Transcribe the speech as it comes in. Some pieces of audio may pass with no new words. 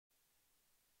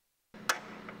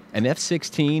an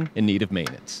F-16 in need of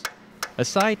maintenance. A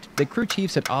sight that crew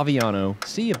chiefs at Aviano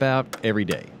see about every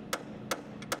day.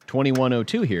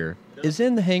 2102 here is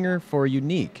in the hangar for a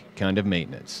unique kind of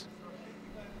maintenance.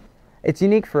 It's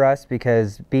unique for us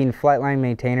because being flight line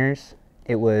maintainers,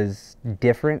 it was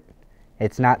different.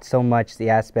 It's not so much the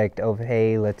aspect of,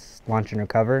 hey, let's launch and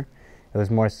recover. It was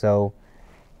more so,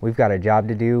 we've got a job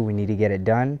to do, we need to get it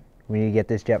done, we need to get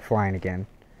this jet flying again.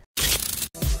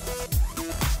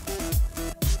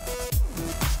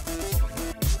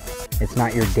 It's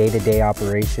not your day-to-day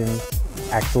operations,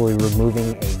 actually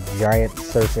removing a giant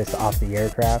surface off the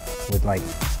aircraft with like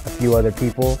a few other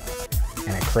people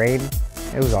and a crane.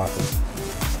 It was awesome.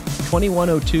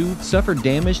 2102 suffered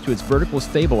damage to its vertical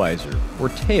stabilizer, or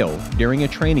tail, during a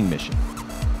training mission.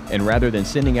 And rather than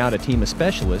sending out a team of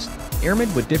specialists,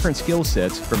 airmen with different skill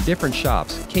sets from different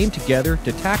shops came together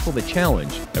to tackle the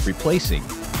challenge of replacing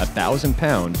a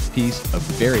 1,000-pound piece of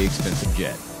very expensive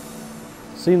jet.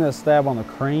 Seeing that stab on the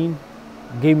crane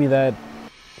gave me that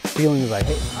feeling like,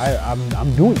 hey,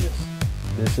 I'm doing this.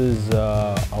 This is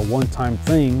a one-time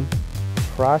thing. The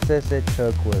process it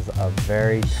took was a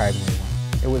very timely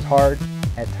one. It was hard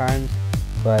at times,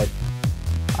 but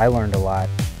I learned a lot.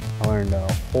 I learned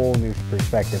a whole new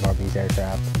perspective on these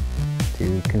aircraft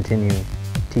to continue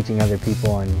teaching other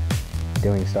people and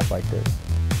doing stuff like this.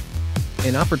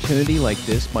 An opportunity like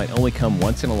this might only come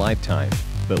once in a lifetime,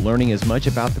 but learning as much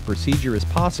about the procedure as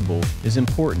possible is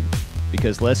important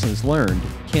because lessons learned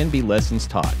can be lessons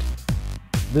taught.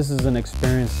 This is an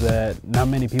experience that not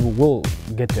many people will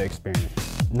get to experience.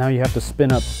 Now you have to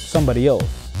spin up somebody else.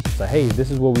 Say, hey,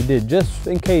 this is what we did, just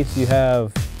in case you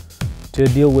have to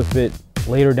deal with it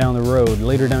later down the road,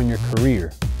 later down your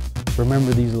career.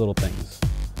 Remember these little things.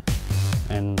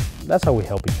 And that's how we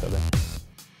help each other.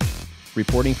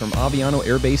 Reporting from Aviano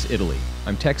Air Base, Italy,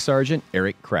 I'm Tech Sergeant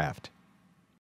Eric Craft.